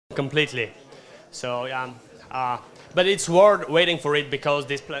completely. So yeah, but it's worth waiting for it because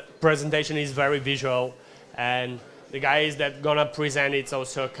this presentation is very visual, and the guy that gonna present it's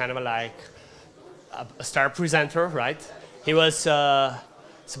also kind of like a star presenter, right? He was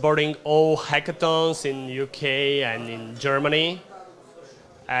supporting all hackathons in UK and in Germany.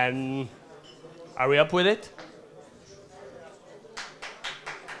 And are we up with it?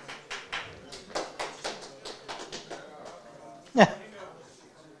 Yeah.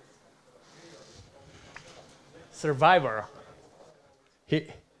 Survivor.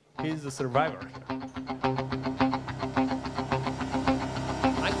 He's the survivor.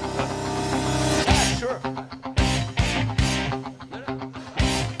 Yeah, sure.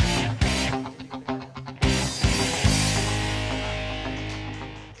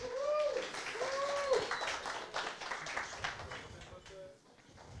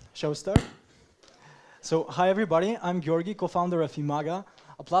 Shall we start? So, hi everybody, I'm Georgi, co-founder of Imagga,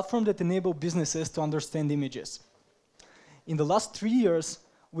 a platform that enables businesses to understand images. In the last 3 years,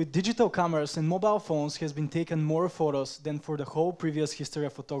 with digital cameras and mobile phones has been taken more photos than for the whole previous history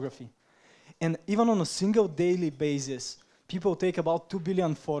of photography. And even on a single daily basis, people take about 2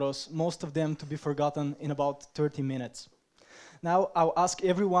 billion photos, most of them to be forgotten in about 30 minutes. Now, I'll ask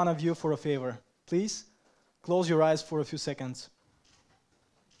every one of you for a favor. Please, close your eyes for a few seconds.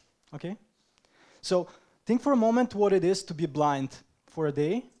 Okay? So, think for a moment what it is to be blind for a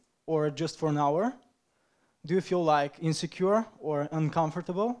day or just for an hour. Do you feel like insecure or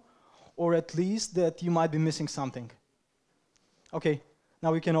uncomfortable? Or at least that you might be missing something? Okay,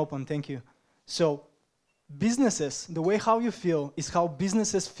 now we can open, thank you. So, businesses, the way how you feel is how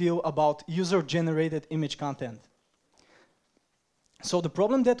businesses feel about user-generated image content. So the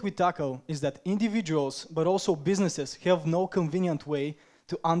problem that we tackle is that individuals, but also businesses, have no convenient way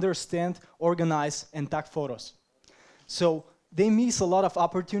to understand, organize, and tag photos. So they miss a lot of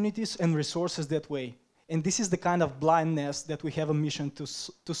opportunities and resources that way. And this is the kind of blindness that we have a mission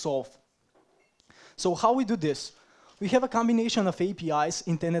to solve. So how we do this? We have a combination of APIs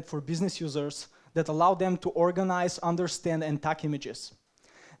intended for business users that allow them to organize, understand, and tag images.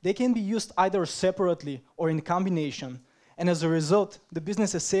 They can be used either separately or in combination. And as a result, the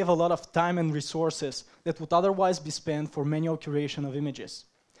businesses save a lot of time and resources that would otherwise be spent for manual curation of images.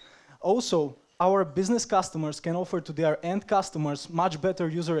 Also, our business customers can offer to their end customers much better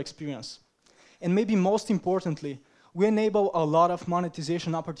user experience. And maybe most importantly, we enable a lot of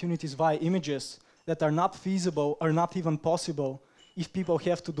monetization opportunities via images that are not feasible or not even possible if people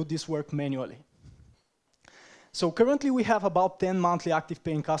have to do this work manually. So currently we have about 10 monthly active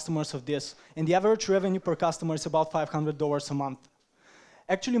paying customers of this, and the average revenue per customer is about $500 a month.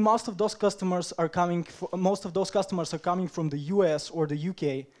 Actually, most of those customers are coming from the US or the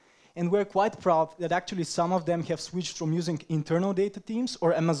UK, and we're quite proud that actually some of them have switched from using internal data teams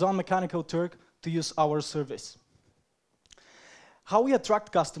or Amazon Mechanical Turk to use our service. How we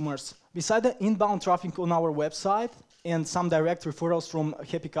attract customers? Besides the inbound traffic on our website and some direct referrals from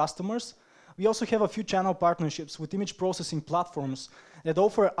happy customers, we also have a few channel partnerships with image processing platforms that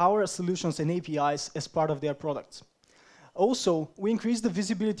offer our solutions and APIs as part of their products. Also, we increase the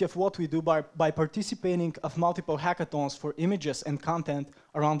visibility of what we do by participating of multiple hackathons for images and content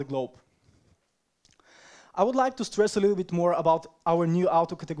around the globe. I would like to stress a little bit more about our new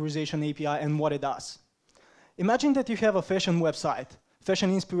auto-categorization API and what it does. Imagine that you have a fashion website,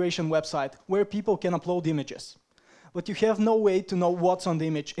 fashion inspiration website, where people can upload images. But you have no way to know what's on the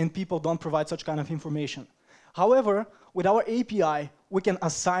image, and people don't provide such kind of information. However, with our API, we can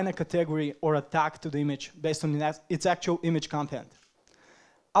assign a category or a tag to the image based on its actual image content.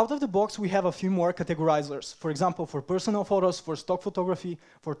 Out of the box, we have a few more categorizers. For example, for personal photos, for stock photography,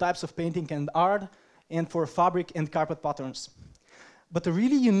 for types of painting and art, and for fabric and carpet patterns. But a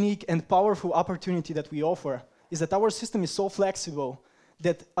really unique and powerful opportunity that we offer is that our system is so flexible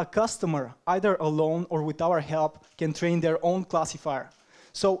that a customer, either alone or with our help, can train their own classifier.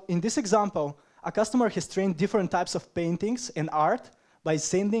 So in this example, a customer has trained different types of paintings and art by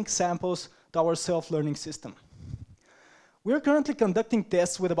sending samples to our self-learning system. We are currently conducting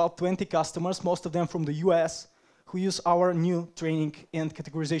tests with about 20 customers, most of them from the US, who use our new training and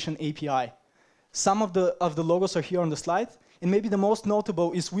categorization API. Some of the logos are here on the slide, and maybe the most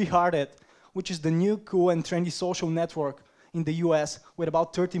notable is We Heart It, which is the new cool and trendy social network in the US with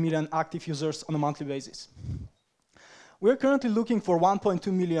about 30 million active users on a monthly basis. We're currently looking for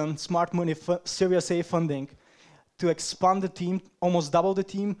 1.2 million smart money Series A funding to expand the team, almost double the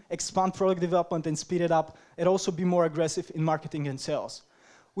team, expand product development and speed it up, and also be more aggressive in marketing and sales.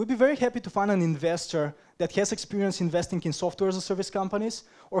 We'd be very happy to find an investor that has experience investing in software as a service companies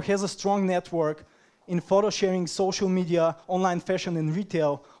or has a strong network in photo sharing, social media, online fashion, and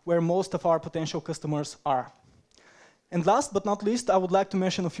retail, where most of our potential customers are. And last but not least, I would like to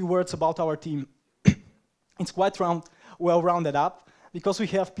mention a few words about our team. It's quite well rounded up, because we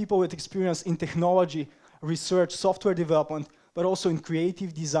have people with experience in technology, research, software development, but also in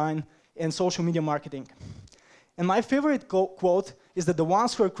creative design and social media marketing. And my favorite quote is that the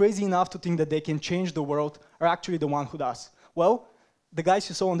ones who are crazy enough to think that they can change the world are actually the one who does. Well, the guys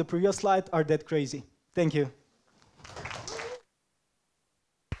you saw on the previous slide are that crazy. Thank you.